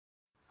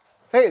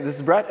Hey, this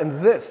is Brett,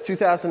 and this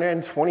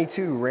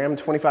 2022 Ram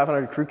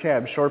 2500 Crew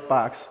Cab Short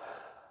Box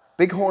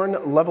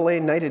Bighorn Level A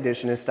Night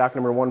Edition is stock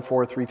number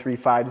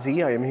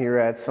 14335Z. I am here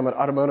at Summit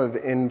Automotive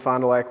in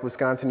Fond du Lac,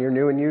 Wisconsin, your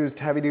new and used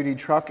heavy-duty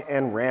truck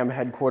and Ram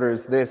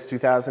headquarters. This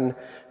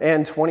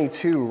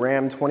 2022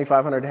 Ram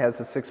 2500 has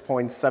a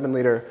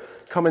 6.7-liter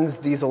Cummins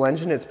diesel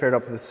engine. It's paired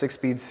up with a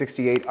 6-speed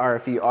 68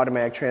 RFE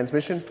automatic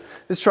transmission.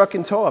 This truck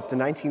can tow up to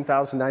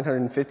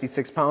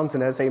 19,956 pounds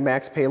and has a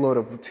max payload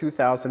of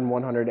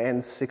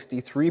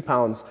 2,163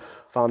 pounds.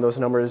 Found those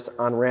numbers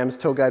on Ram's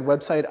tow guide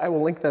website. I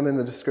will link them in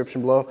the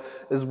description below,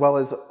 as well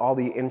as all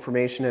the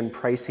information and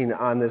pricing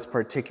on this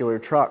particular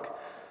truck.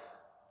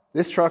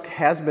 This truck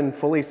has been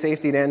fully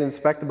safetied and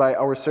inspected by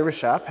our service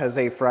shop, has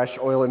a fresh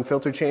oil and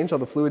filter change. All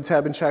the fluids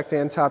have been checked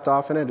and topped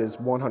off, and it is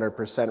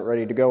 100%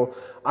 ready to go.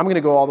 I'm going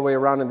to go all the way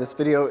around in this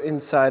video,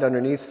 inside,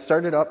 underneath,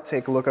 start it up,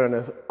 take a look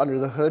under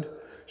the hood,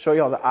 show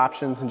you all the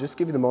options, and just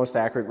give you the most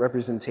accurate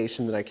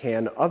representation that I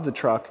can of the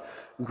truck.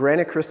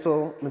 Granite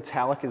Crystal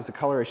Metallic is the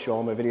color. I show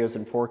all my videos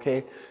in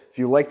 4K. If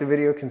you like the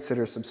video,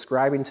 consider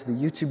subscribing to the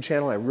YouTube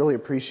channel. I really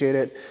appreciate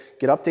it.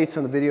 Get updates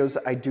on the videos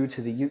I do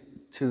to the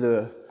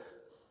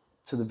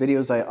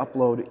videos I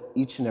upload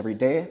each and every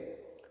day,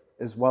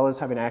 as well as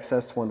having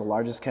access to one of the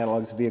largest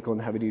catalogs of vehicle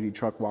and heavy-duty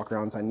truck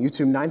walkarounds on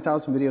YouTube.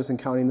 9,000 videos and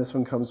counting. This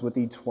one comes with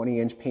the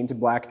 20-inch painted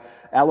black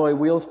alloy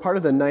wheels. Part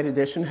of the Night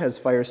Edition has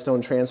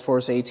Firestone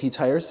Transforce AT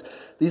tires.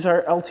 These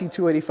are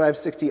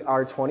LT285/60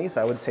 R20s.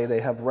 I would say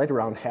they have right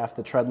around half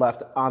the tread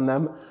left on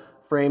them.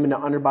 Frame and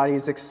underbody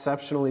is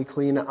exceptionally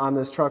clean on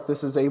this truck.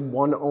 This is a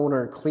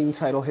one-owner, clean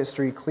title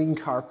history, clean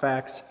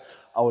CARFAX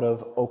out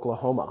of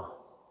Oklahoma.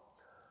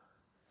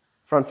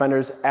 Front fender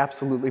is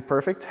absolutely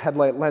perfect.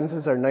 Headlight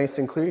lenses are nice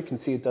and clear. You can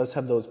see it does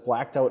have those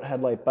blacked out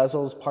headlight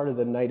bezels, part of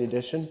the Night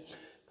Edition.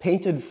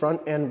 Painted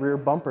front and rear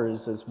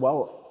bumpers as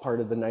well,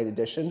 part of the Night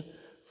Edition.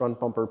 Front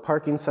bumper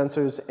parking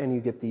sensors, and you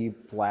get the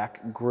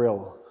black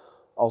grille,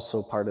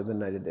 also part of the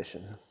Night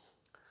Edition.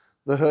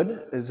 The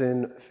hood is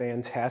in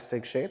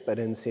fantastic shape. I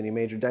didn't see any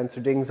major dents or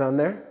dings on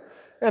there.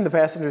 And the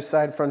passenger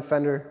side front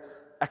fender,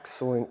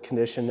 excellent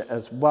condition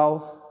as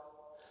well.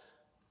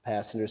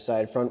 Passenger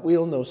side front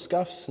wheel, no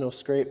scuffs, no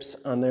scrapes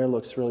on there,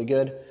 looks really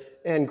good.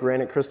 And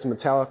Granite Crystal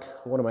Metallic,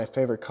 one of my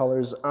favorite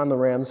colors on the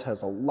Rams,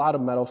 has a lot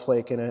of metal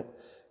flake in it.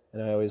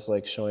 And I always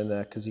like showing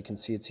that because you can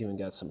see it's even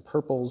got some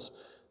purples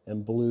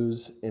and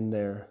blues in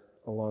there,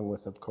 along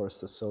with, of course,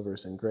 the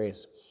silvers and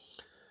grays.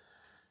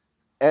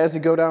 As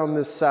you go down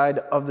this side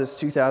of this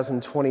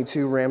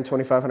 2022 Ram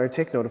 2500,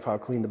 take note of how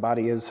clean the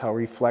body is, how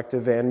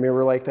reflective and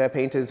mirror-like that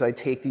paint is. I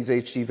take these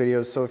HD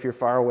videos, so if you're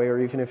far away or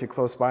even if you're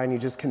close by and you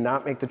just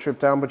cannot make the trip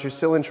down, but you're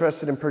still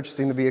interested in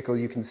purchasing the vehicle,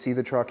 you can see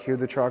the truck, hear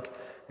the truck,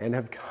 and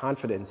have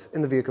confidence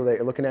in the vehicle that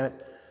you're looking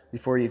at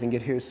before you even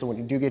get here. So when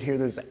you do get here,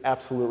 there's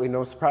absolutely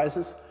no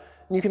surprises.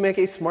 And you can make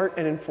a smart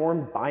and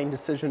informed buying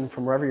decision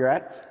from wherever you're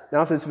at.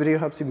 Now, if this video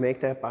helps you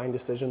make that buying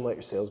decision, let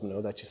your salesman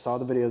know that you saw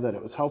the video, that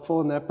it was helpful,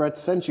 and that Brett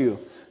sent you.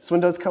 This one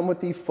does come with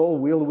the full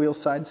wheel-to-wheel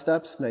side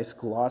steps, nice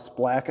gloss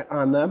black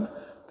on them.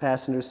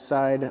 Passenger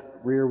side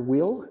rear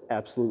wheel,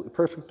 absolutely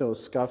perfect, no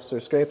scuffs or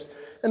scrapes.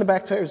 And the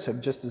back tires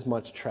have just as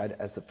much tread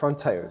as the front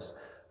tires.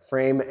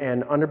 Frame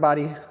and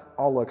underbody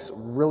all looks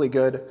really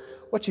good.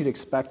 What you'd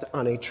expect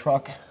on a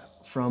truck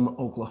from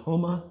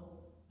Oklahoma.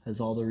 Has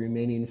all the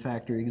remaining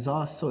factory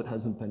exhaust, so it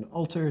hasn't been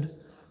altered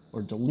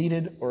or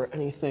deleted or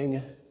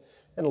anything.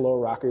 And the lower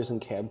rockers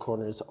and cab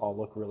corners all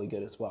look really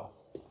good as well.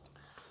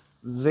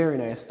 Very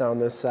nice down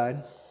this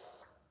side.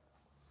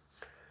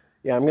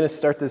 Yeah, I'm going to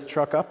start this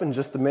truck up in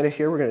just a minute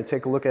here. We're going to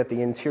take a look at the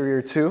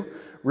interior too.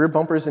 Rear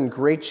bumper's in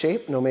great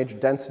shape, no major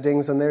dents or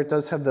dings in there. It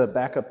does have the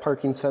backup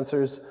parking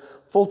sensors,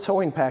 full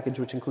towing package,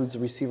 which includes the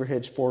receiver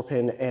hitch,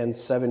 4-pin and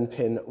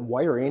 7-pin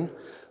wiring.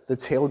 The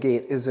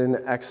tailgate is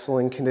in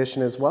excellent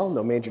condition as well.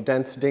 No major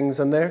dents or dings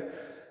in there.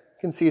 You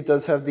can see it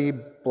does have the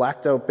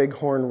blacked out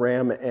Bighorn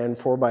Ram and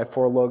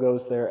 4x4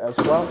 logos there as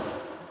well.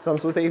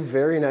 Comes with a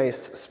very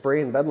nice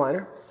spray and bed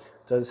liner.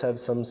 Does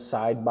have some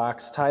side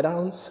box tie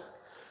downs.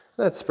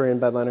 That spray and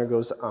bed liner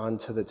goes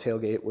onto the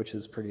tailgate, which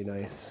is pretty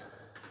nice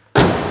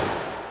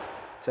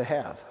to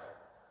have.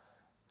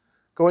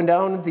 Going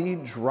down the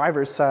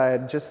driver's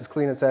side, just as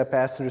clean as that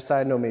passenger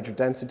side. No major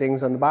dents or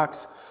dings on the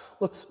box.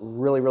 Looks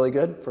really, really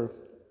good. For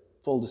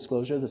full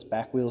disclosure, this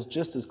back wheel is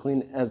just as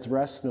clean as the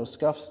rest. No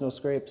scuffs, no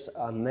scrapes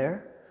on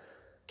there.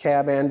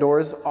 Cab and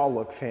doors all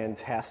look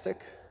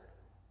fantastic.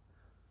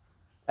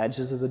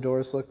 Edges of the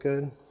doors look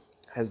good.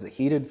 Has the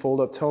heated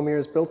fold-up tow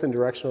mirrors, built-in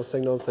directional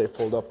signals. They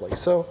fold up like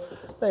so.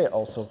 They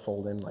also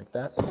fold in like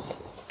that.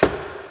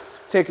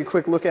 Take a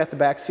quick look at the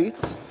back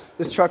seats.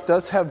 This truck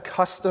does have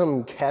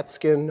custom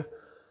catskin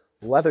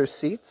leather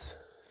seats.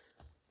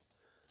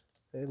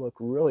 They look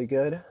really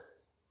good.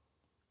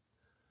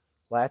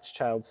 Latch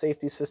child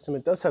safety system.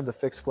 It does have the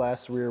fixed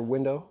glass rear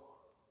window.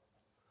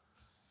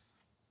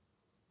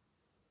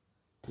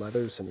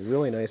 Leather's in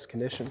really nice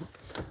condition.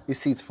 These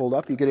seats fold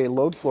up. You get a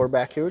load floor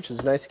back here, which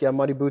is nice. You got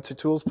muddy boots or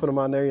tools, put them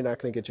on there. You're not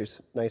going to get your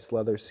nice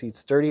leather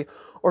seats dirty.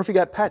 Or if you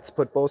got pets,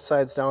 put both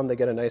sides down. They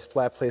get a nice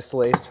flat place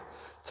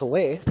to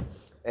lay.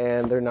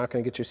 and they're not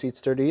going to get your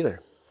seats dirty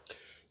either.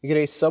 You get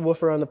a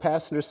subwoofer on the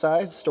passenger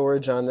side,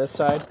 storage on this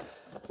side.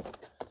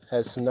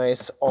 Has some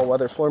nice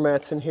all-weather floor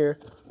mats in here.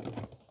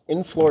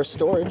 In-floor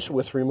storage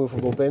with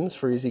removable bins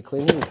for easy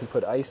cleaning. You can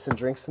put ice and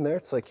drinks in there.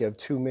 It's like you have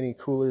 2 mini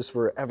coolers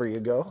wherever you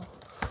go.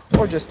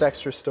 Or just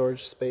extra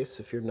storage space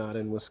if you're not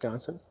in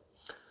Wisconsin.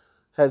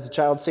 Has the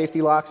child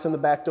safety locks in the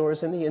back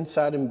doors and the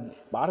inside and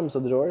bottoms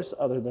of the doors,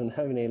 other than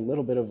having a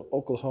little bit of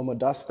Oklahoma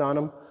dust on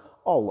them.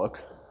 All look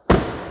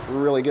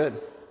really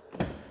good.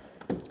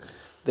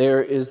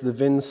 There is the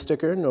VIN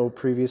sticker, no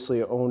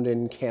previously owned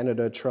in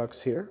Canada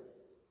trucks here.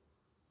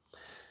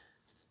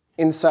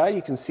 Inside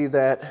you can see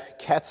that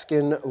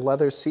catskin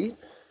leather seat.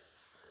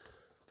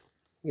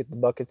 You get the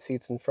bucket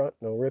seats in front,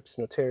 no rips,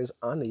 no tears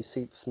on these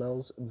seats.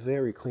 Smells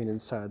very clean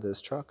inside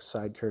this truck.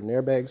 Side curtain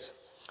airbags.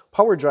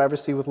 Power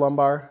driver's seat with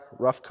lumbar,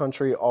 rough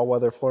country,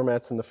 all-weather floor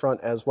mats in the front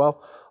as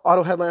well.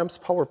 Auto headlamps,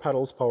 power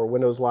pedals, power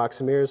windows, locks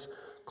and mirrors,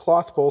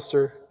 cloth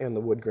bolster, and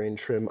the wood grain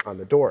trim on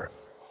the door.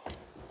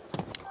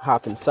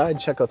 Hop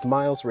inside, check out the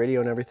miles, radio,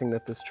 and everything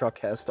that this truck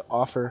has to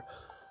offer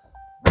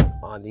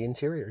on the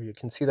interior. You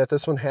can see that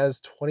this one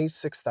has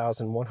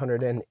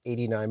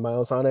 26,189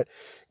 miles on it.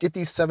 Get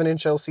the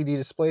 7-inch LCD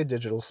display,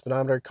 digital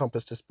speedometer,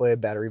 compass display,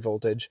 battery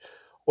voltage,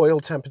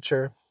 oil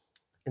temperature.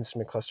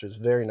 Instrument cluster is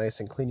very nice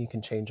and clean. You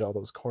can change all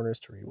those corners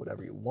to read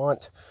whatever you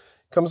want.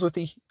 Comes with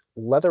the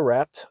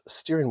leather-wrapped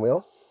steering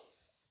wheel,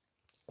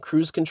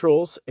 cruise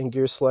controls and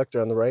gear selector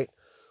on the right,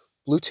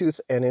 Bluetooth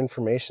and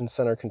information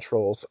center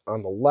controls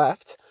on the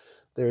left.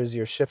 There's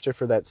your shifter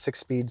for that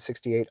 6-speed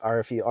 68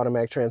 RFE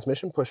automatic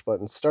transmission, push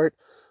button start,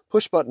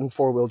 push button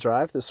 4-wheel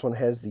drive. This one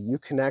has the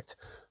Uconnect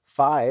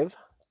 5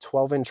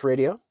 12-inch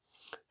radio,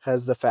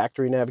 has the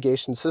factory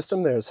navigation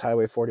system. There's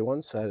Highway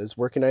 41, so that is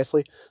working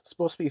nicely. It's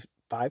supposed to be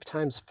 5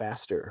 times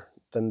faster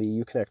than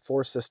the Uconnect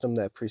 4 system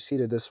that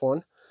preceded this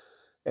one.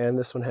 And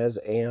this one has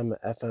AM,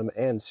 FM,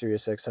 and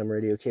Sirius XM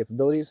radio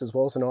capabilities, as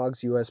well as an aux,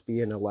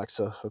 USB, and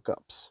Alexa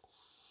hookups.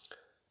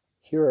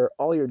 Here are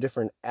all your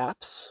different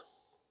apps.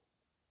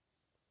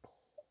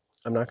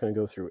 I'm not going to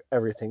go through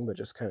everything, but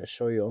just kind of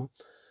show you them.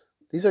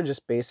 These are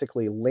just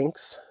basically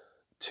links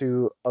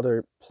to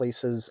other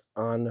places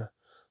on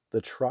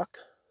the truck.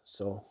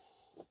 So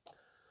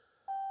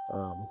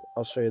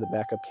I'll show you the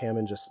backup cam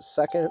in just a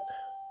second.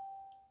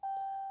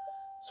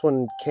 This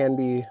one can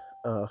be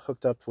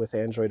hooked up with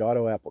Android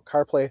Auto, Apple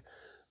CarPlay.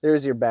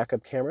 There's your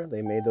backup camera.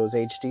 They made those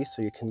HD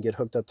so you can get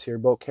hooked up to your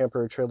boat,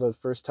 camper, or trailer the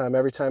first time,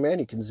 every time, and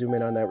you can zoom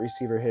in on that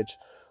receiver hitch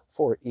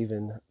for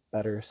even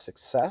better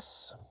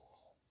success.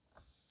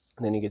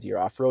 And then you get your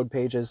off-road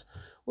pages,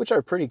 which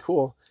are pretty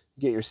cool.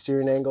 You get your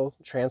steering angle,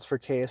 transfer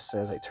case.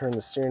 As I turn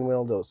the steering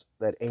wheel,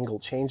 that angle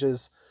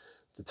changes.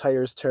 The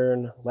tires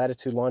turn,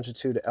 latitude,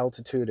 longitude,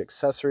 altitude,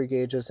 accessory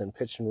gauges, and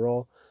pitch and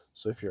roll.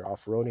 So if you're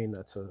off-roading,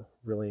 that's a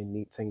really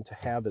neat thing to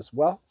have as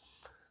well.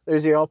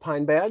 There's your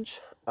Alpine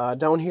badge.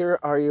 Down here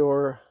are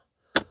your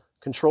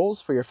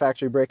controls for your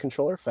factory brake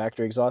controller,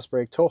 factory exhaust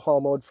brake, tow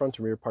haul mode, front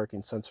and rear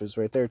parking sensors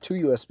right there, 2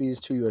 USBs,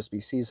 2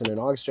 USB-Cs, and an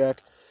aux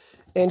jack.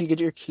 And you get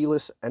your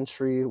keyless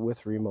entry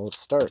with remote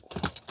start.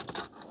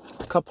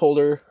 Cup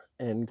holder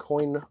and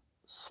coin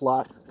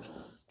slot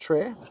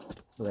tray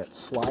that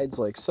slides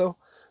like so.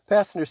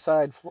 Passenger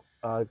side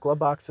glove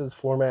boxes,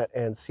 floor mat,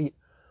 and seat,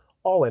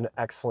 all in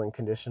excellent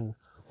condition.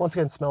 Once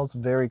again, smells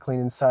very clean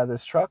inside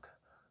this truck.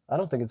 I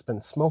don't think it's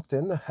been smoked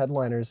in. The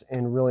headliner's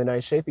in really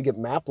nice shape. You get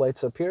map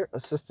lights up here,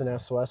 assist and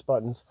SOS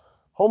buttons,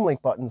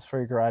 Homelink buttons for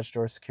your garage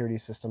door security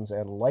systems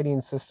and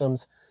lighting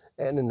systems,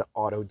 and an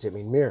auto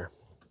dimming mirror.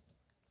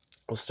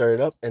 We'll start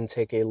it up and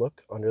take a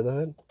look under the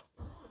hood.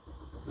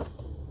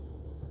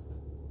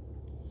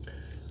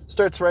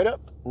 Starts right up,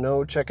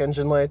 no check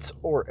engine lights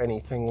or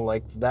anything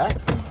like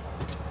that.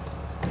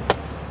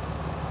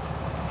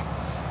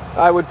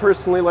 I would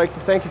personally like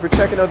to thank you for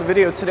checking out the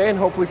video today, and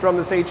hopefully from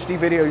this HD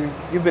video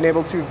you've been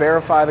able to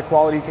verify the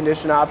quality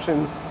condition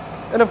options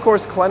and of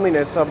course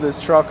cleanliness of this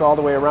truck all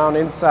the way around,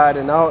 inside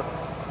and out.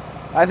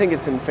 I think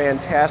it's in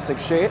fantastic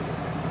shape.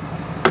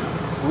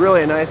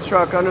 Really a nice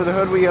truck. Under the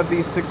hood we have the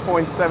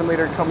 6.7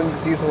 liter Cummins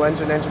diesel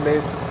engine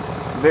base.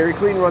 Very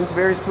clean, runs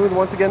very smooth.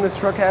 Once again, this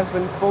truck has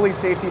been fully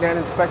safetied and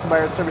inspected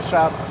by our service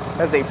shop.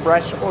 Has a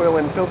fresh oil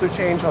and filter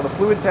change. All the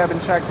fluids have been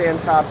checked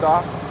and topped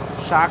off.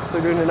 Shocks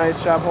are doing a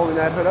nice job holding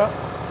that hood up.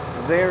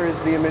 There is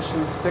the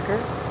emissions sticker.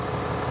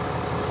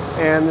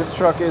 And this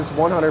truck is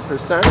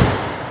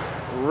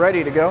 100%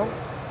 ready to go.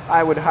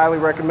 I would highly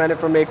recommend it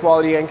from a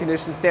quality and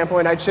condition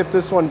standpoint. I'd ship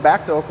this one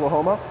back to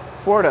Oklahoma,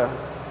 Florida,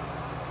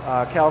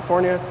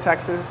 California,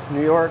 Texas,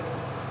 New York.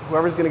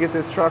 Whoever's going to get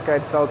this truck,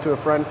 I'd sell it to a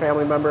friend,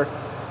 family member.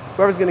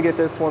 Whoever's going to get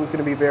this one's going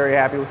to be very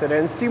happy with it.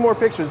 And see more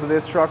pictures of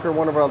this truck or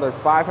one of our other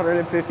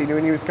 550 new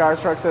and used cars,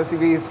 trucks,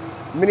 SUVs,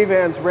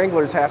 minivans,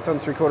 Wranglers, half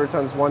tons, 3/4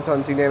 tons, 1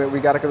 tons, you name it. We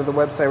got to go to the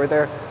website right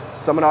there,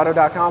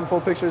 summitauto.com. Full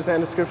pictures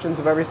and descriptions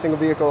of every single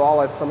vehicle,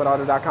 all at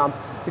summitauto.com.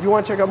 If you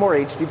want to check out more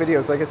HD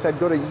videos, like I said,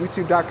 go to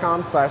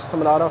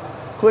youtube.com/summitauto.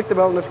 click the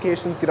bell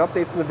notifications, get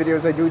updates on the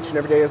videos I do each and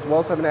every day, as well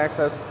as having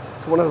access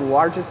to one of the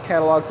largest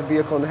catalogs of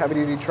vehicle and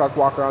heavy-duty truck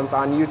walkarounds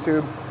on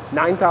YouTube,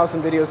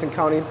 9,000 videos and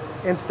counting,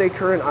 and stay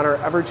current on our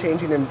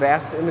ever-changing and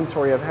vast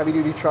inventory of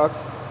heavy-duty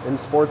trucks and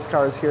sports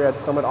cars here at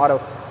Summit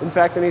Auto. In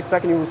fact, in a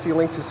second you will see a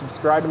link to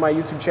subscribe to my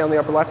YouTube channel in the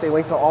upper left, a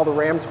link to all the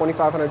Ram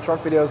 2500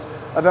 truck videos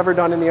I've ever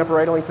done in the upper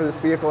right, a link to this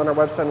vehicle on our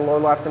website in the lower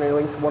left, and a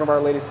link to one of our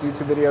latest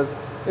YouTube videos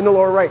in the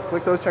lower right.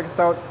 Click those, check us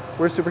out.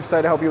 We're super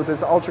excited to help you with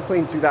this ultra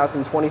clean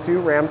 2022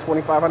 Ram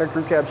 2500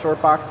 Crew Cab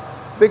Short Box,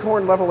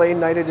 Bighorn Level A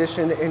Night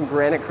Edition in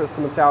Granite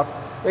Crystal Metallic.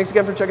 Thanks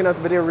again for checking out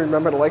the video.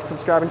 Remember to like,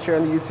 subscribe, and share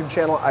on the YouTube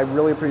channel. I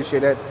really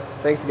appreciate it.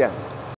 Thanks again.